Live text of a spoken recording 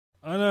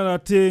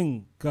another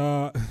thing,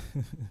 cause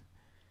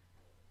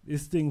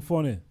this thing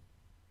funny.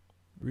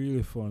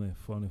 Really funny.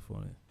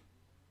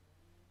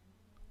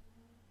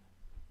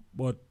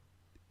 But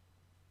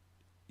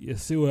you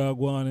see where I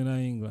go on in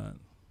England.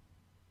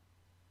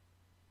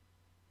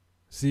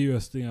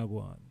 Serious thing I go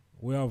on.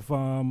 We have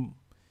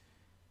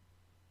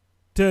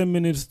 10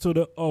 minutes to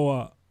the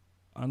hour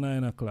at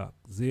 9 o'clock.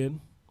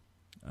 Zane.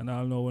 And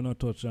I'll know when I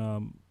touch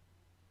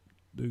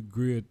the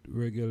great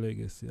reggae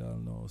legacy. I'll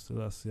know. So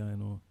that's I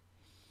know.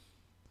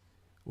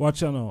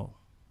 Watch out now.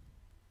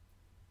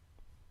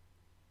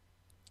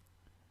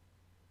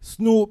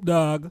 Snoop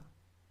Dogg.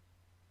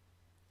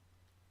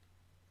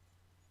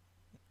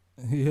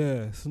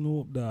 Yeah,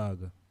 Snoop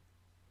Dogg.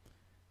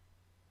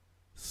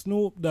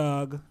 Snoop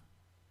Dogg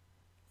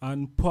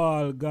and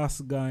Paul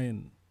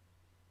Gascoigne.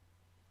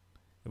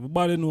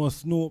 Everybody knows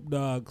Snoop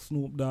Dogg.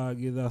 Snoop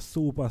Dogg is a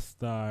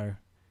superstar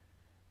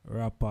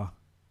rapper.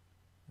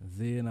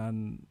 Then,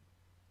 and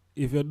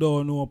if you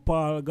don't know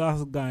Paul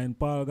Gascoigne,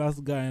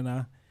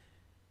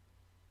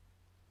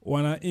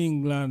 one of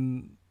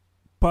England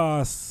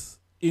past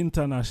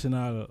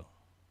international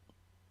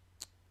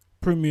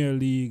Premier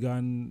League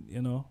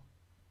and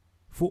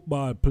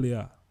football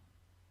player.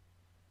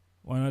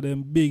 One of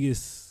them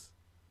biggest,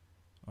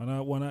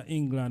 one of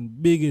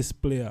England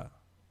biggest player,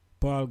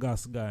 Paul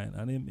Gascoigne,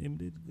 and him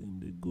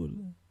did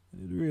good.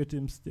 They rate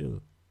him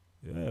still.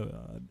 Yeah,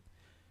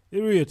 they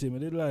rate him.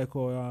 They like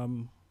how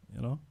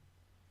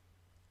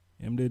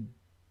him did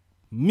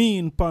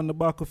mean pan the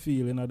back of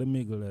field in the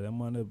middle there. Them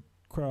man they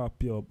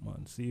crap you up,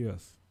 man.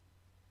 Serious.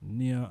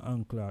 Near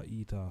ankle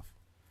eat off.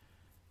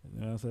 You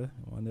know what I'm saying?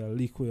 When they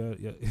liquid,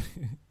 yeah.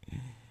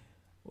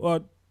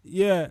 But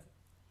yeah.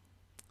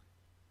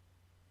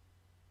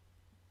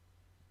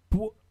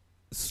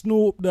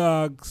 Snoop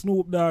Dogg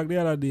the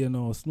other day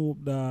now.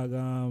 Snoop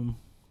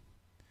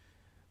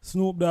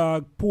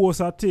Dogg post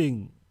a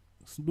thing.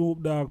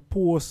 Snoop Dogg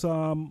post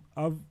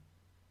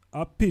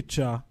a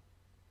picture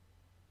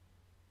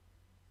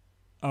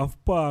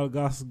of Paul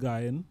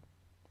Gascoigne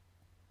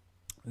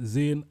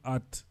Zane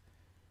at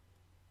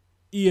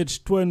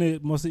age 20,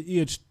 must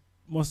age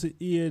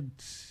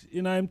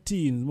in I'm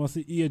teens, must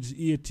age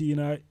 18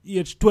 or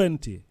age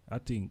 20, I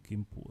think,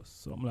 in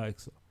post. Something like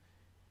so.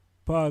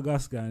 Paul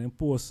Gascoigne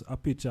post a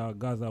picture of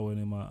Gaza when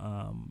he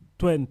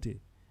 20.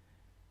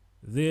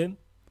 Then,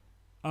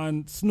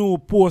 and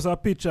Snoop post a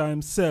picture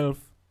himself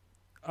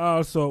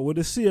also with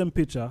the same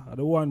picture,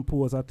 the one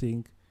post I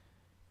think,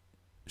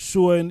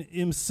 showing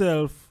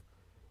himself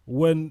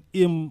when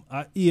him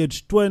at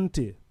age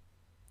 20.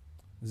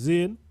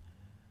 Zane,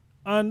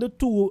 and the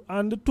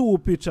two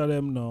picture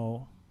them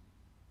now.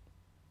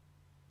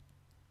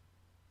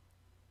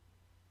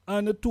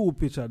 And the two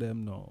picture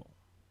them now.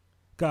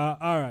 Cause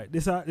alright,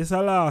 this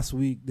a last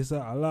week. This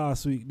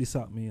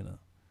at me,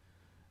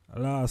 A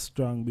last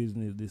strong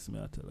business this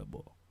me I tell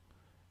about.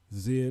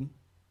 Zane.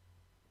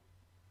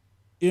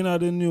 In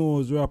the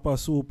news, rapper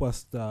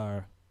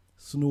superstar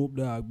Snoop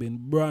Dogg been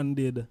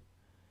branded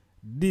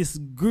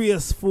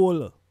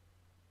disgraceful.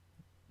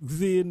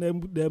 Zane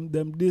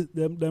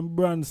them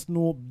brand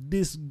Snoop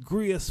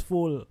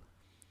disgraceful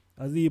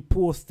as he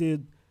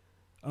posted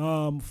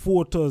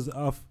photos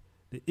of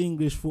the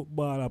English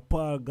footballer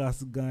Paul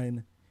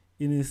Gascoigne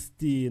in his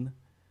teen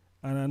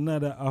and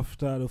another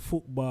after the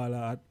footballer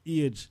at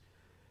age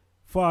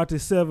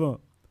 47.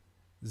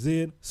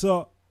 Zane.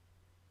 So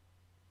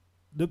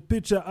the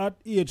picture at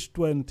age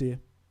 20,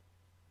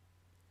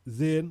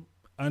 Zane,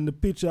 and the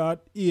picture at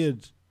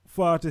age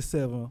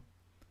 47.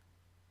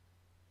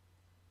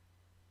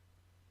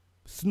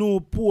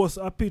 Snoop posts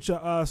a picture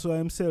also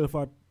himself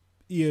at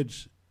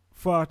age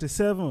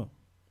 47.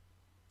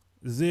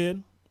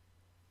 Zane,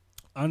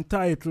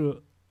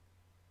 entitled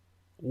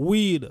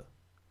Weed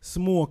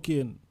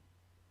Smoking.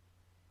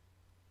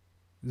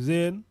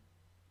 Zane,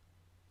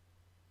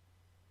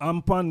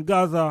 Ampan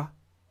Gaza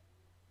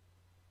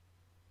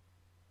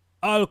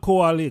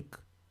Alcoholic.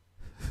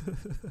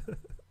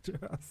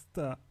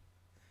 Rasta.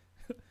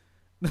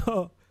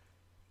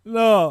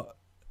 No.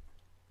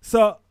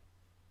 So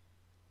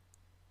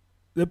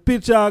the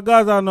picture of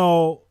Gaza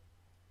now,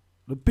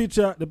 the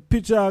picture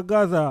of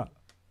Gaza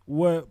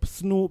where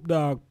Snoop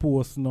Dogg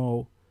posts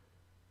now,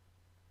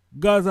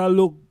 Gaza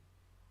look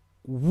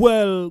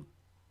well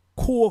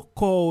coke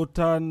out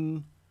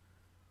and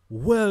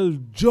well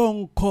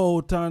junk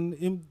out and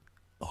in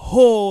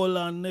whole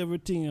and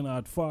everything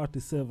at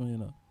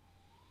 47,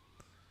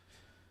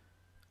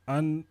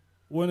 And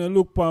when you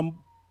look pan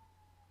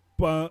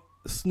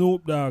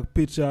Snoop Dogg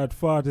picture at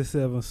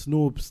 47,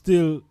 Snoop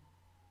still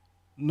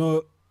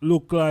no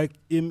look like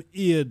him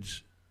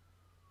age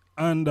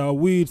under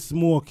weed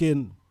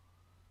smoking.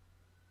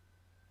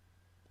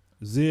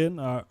 Zane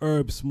or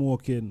herb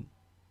smoking.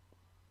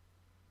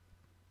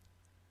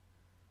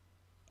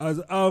 As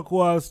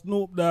alcohol,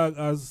 Snoop Dogg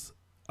has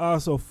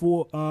also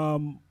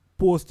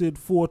posted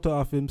photo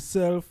of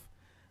himself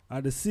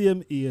at the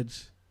same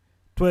age,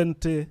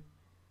 20,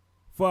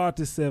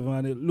 47,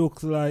 and it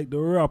looks like the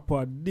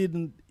rapper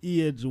didn't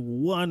age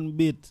one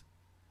bit.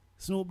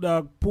 Snoop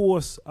Dogg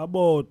posts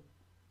about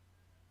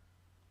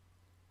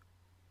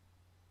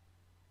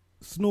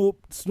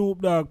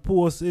Snoop Dogg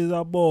post is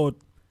about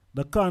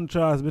the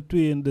contrast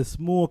between the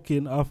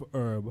smoking of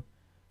herb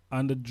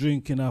and the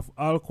drinking of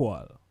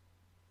alcohol.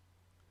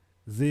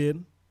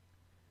 Zane,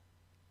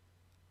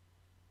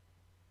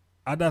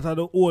 and that are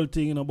the whole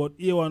thing, but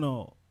here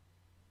now.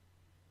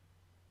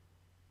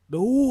 The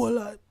whole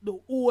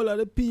of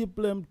the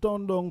people them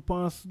turn down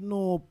upon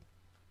Snoop.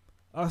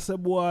 I say,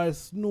 boy,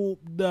 Snoop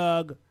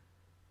Dogg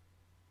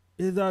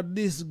is a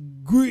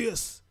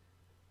disgrace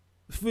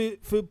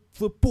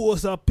for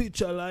post a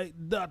picture like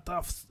that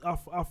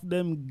of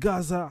them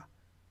Gaza.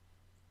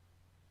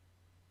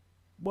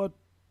 But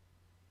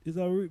it's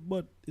a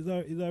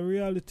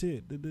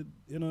reality.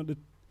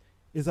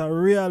 It's a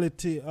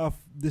reality of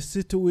the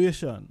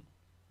situation.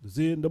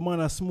 See, the man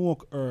a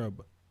smoke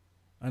herb.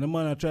 And the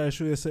man a try to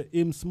show you say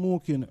him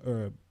smoking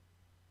herb.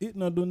 It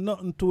not do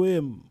nothing to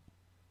him.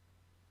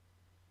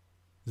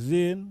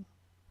 Zane,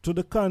 to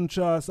the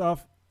contrast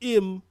of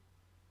him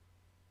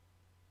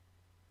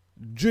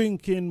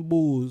drinking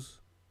booze,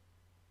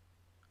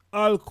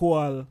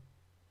 alcohol,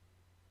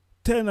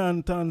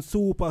 Tenant and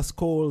Super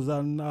Skulls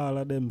and all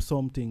of them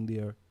something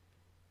there.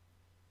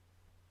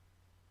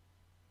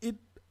 It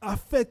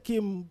affect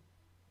him.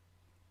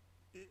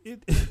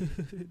 It's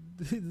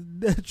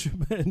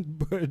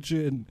detriment,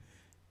 virgin.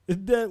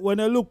 When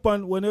I look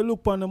on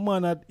the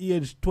man at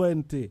age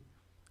 20,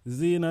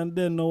 Zane, and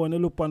then now when I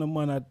look on the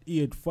man at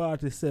age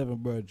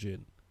 47,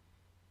 virgin,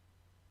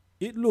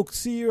 it looks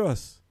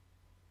serious.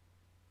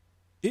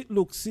 It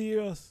looks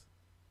serious.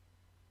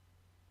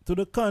 To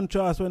the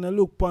contrast, when I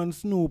look on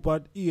Snoop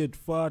at age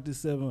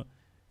 47,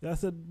 I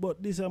said,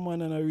 but this a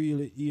man in a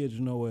really age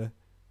now.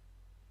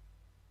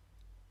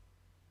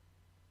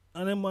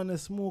 And a man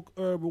smoke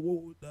herb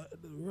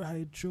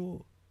right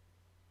through.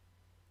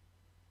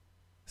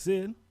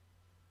 See?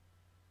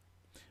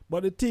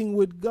 But the thing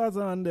with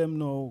Gaza and them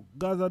now,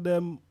 Gaza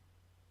them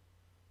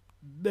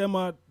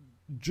are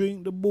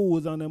drink the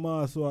booze and them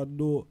also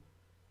do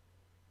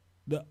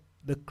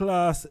the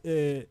class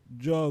A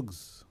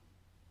drugs.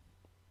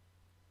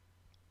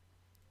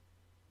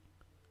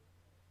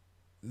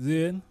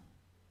 See?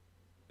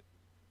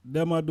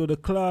 Them are do the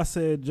class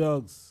A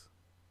drugs.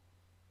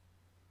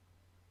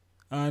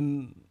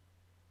 And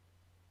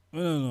I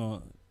don't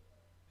know,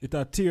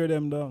 it'll tear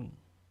them down.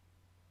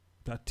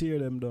 It'll tear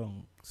them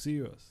down.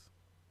 Serious.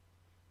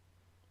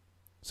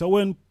 So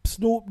when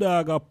Snoop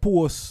Dogg a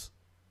post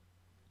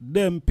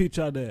them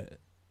picture there,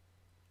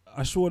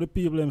 I show the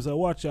people them say,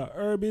 watch ya,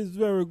 herb is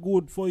very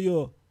good for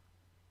you.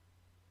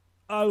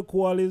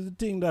 Alcohol is the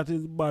thing that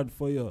is bad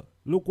for you.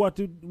 Look what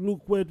it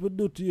will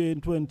do to you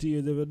in 20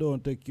 years if you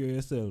don't take care of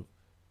yourself.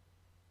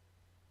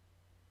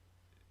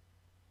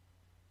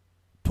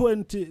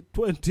 20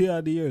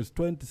 odd years,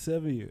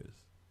 27 years.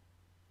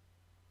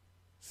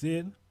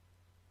 See?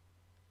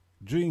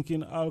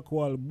 Drinking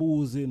alcohol,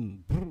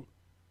 boozing. Brr.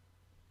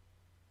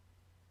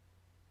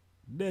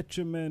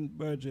 Detriment,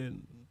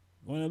 virgin.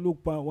 When I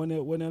look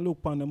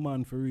on the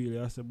man for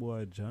real, I say,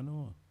 boy,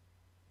 Jano,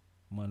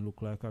 man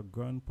look like a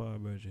grandpa,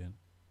 virgin.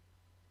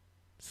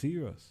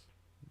 Serious.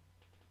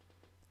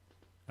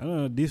 I don't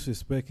know,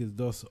 disrespect is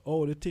just,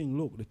 oh, the thing,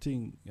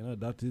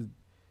 that is,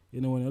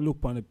 when I look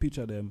on the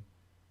picture of them,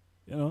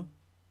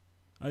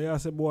 I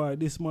say, boy,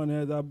 this man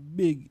is a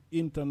big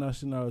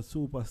international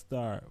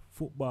superstar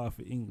football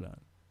for England.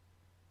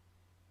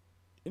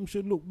 Him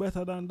should look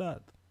better than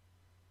that.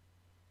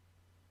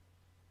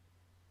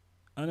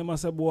 And them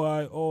say,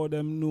 boy, all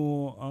them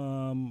know,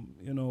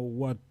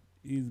 what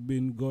he's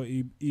been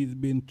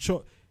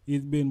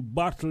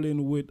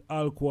battling with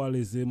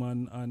alcoholism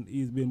and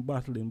he's been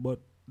battling. But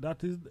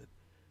that is,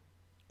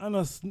 and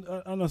a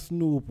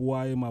Snoop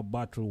why him a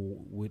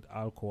battle with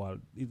alcohol.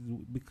 It's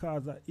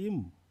because of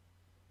him.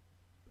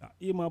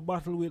 Him a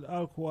battle with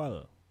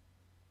alcohol.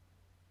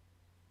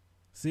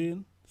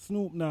 See?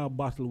 Snoop now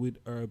battle with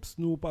herb.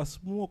 Snoop a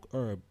smoke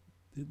herb.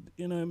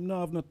 Him not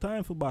have no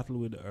time for battle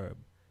with the herb.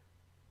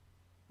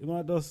 He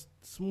might just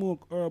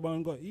smoke herb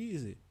and go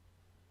easy.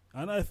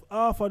 And if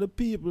half of the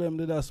people them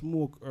that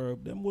smoke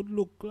herb, them would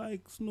look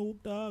like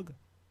Snoop Dogg.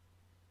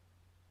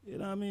 You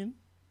know what I mean?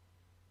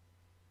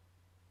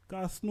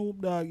 Cause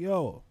Snoop Dogg,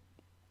 yo.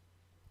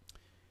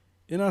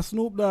 In a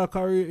Snoop Dogg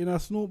career, in a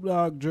Snoop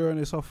Dogg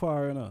journey so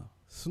far,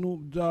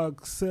 Snoop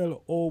Dogg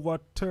sell over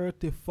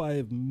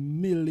 35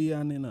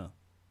 million,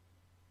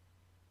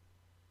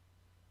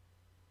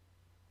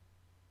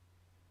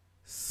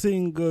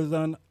 singles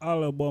and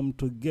album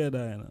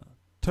together,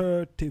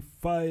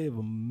 35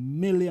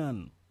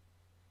 million.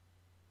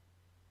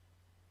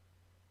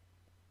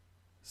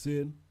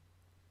 See?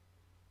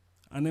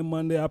 And then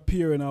man they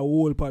appear in a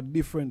whole lot of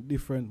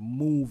different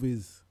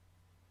movies.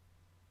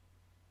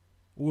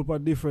 Whole lot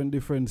of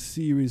different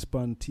series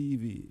on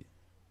TV.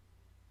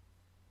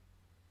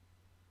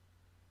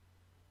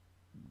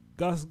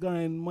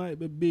 Gascoigne might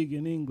be big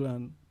in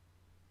England,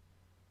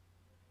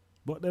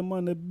 but them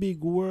man they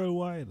big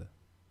worldwide.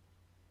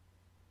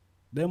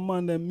 Them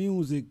man they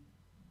music,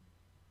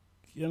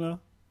 and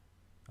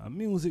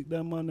music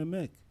them man they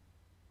make.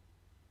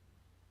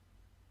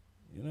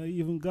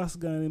 Even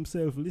Gascoigne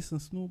himself listen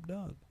Snoop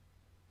Dogg.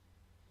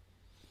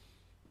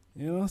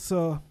 You know,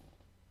 so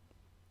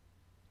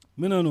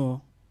me no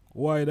know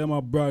why them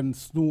a brand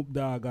Snoop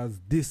Dogg as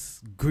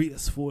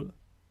disgraceful.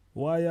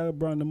 Why you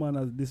brand the man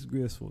as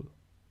disgraceful?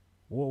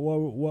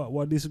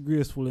 What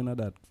disgraceful in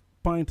that?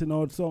 Pointing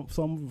out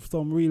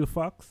some real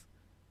facts.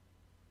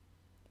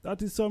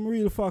 That is some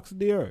real facts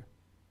there.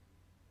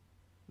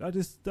 That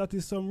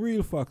is some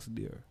real facts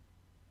there.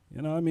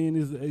 You know what I mean?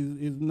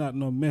 It's not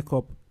no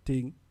makeup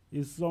thing.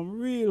 It's some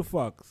real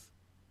facts.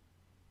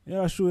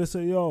 Yeah, sure.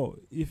 Say, yo,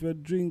 if you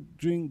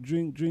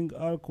drink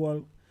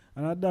alcohol,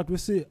 and at that we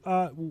say,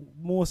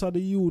 most of the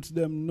youths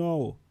them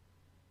know,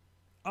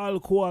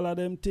 alcohol are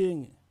them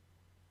thing.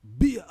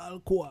 Beer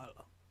alcohol.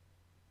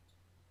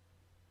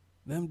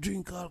 Them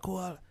drink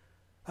alcohol.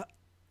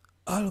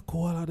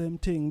 Alcohol are them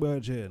thing,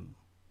 virgin.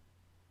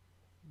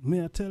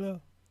 May I tell you?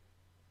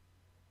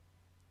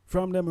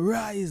 From them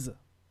rise,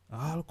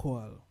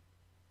 alcohol.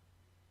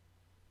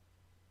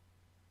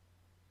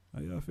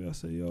 And you have to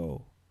say,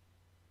 yo,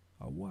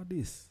 what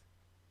this?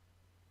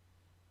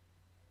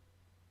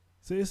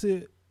 So you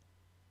see,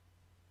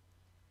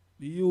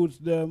 the youth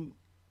them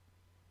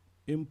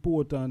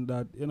important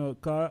that, you know,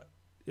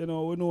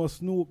 we know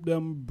Snoop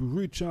them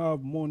rich and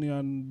have money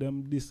and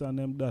them this and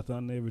them that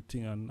and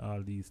everything and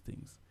all these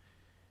things.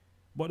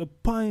 But the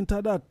point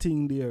of that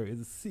thing there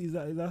is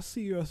a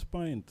serious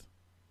point.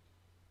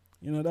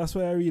 You know, that's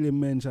why I really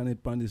mention it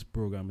on this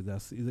program.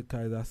 It's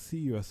a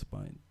serious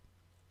point.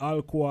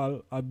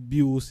 Alcohol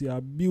abuse, you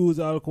abuse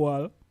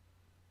alcohol,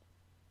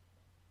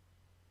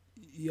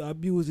 you're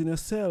abusing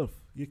yourself.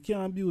 You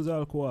can't abuse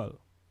alcohol.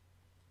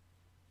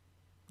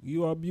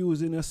 You're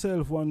abusing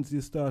yourself once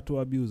you start to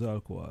abuse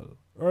alcohol.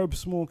 Herb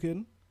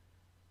smoking,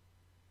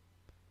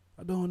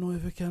 I don't know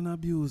if you can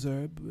abuse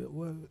herb.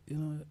 Well, you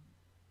know,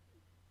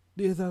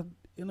 there's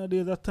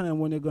a time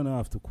when you're gonna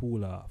have to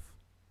cool off.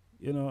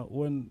 You know,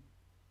 when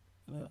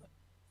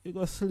you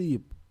go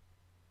sleep.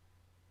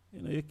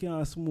 You know, you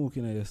can't smoke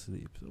in your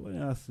sleep. So when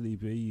you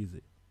sleep, you're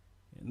easy.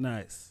 You're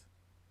nice.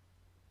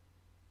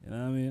 You know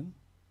what I mean?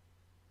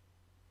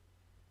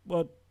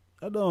 But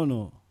I don't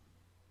know.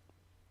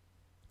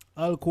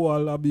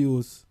 Alcohol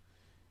abuse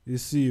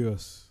is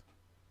serious.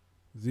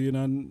 See,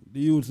 and the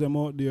youths them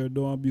out there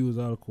don't abuse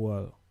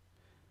alcohol.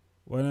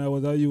 When I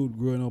was a youth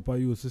growing up, I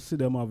used to see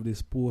them have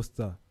this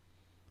poster.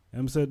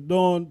 Them said,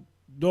 don't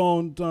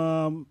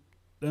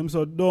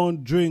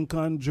drink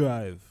and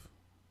drive,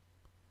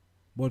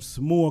 but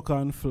smoke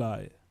and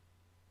fly.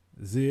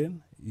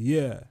 Zane?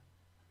 Yeah.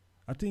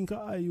 I think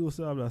I used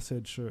to have that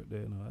said shirt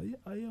there. You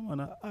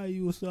know? I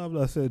used to have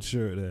that said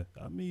shirt there.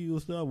 I mean,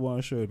 used to have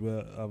one shirt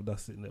where I have that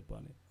sitting there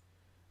on it.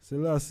 So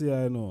last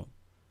year I know.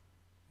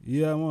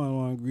 Yeah, man,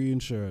 one green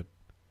shirt.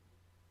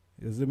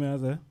 You see me I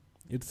say?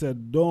 It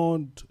said,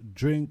 don't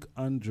drink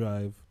and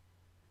drive,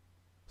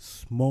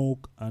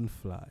 smoke and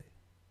fly.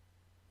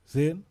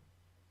 See?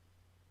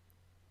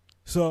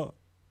 So,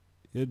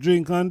 you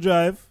drink and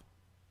drive,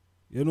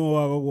 you know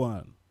what go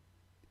on.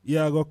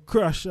 You go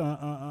crash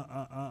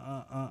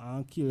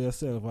and kill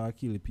yourself or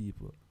kill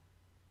people.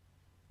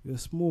 You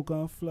smoke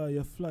and fly,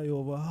 you fly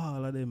over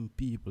all of them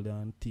people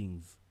and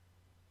things.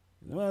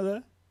 You know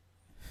that?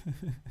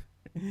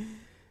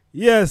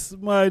 Yes,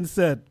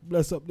 mindset.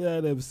 Bless up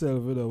there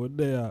themselves, you know. We're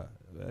there.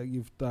 I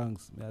give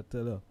thanks, may I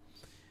tell you.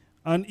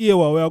 And here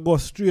we go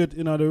straight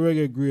into the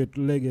reggae great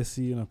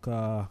legacy, you know,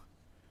 cause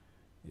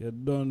you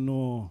don't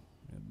know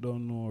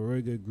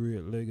reggae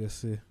great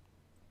legacy.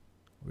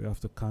 We have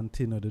to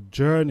continue the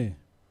journey.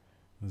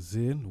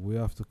 Zin, we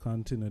have to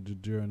continue the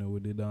journey. We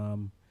did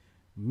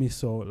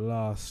miss out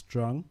last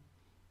strong,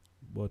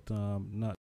 but not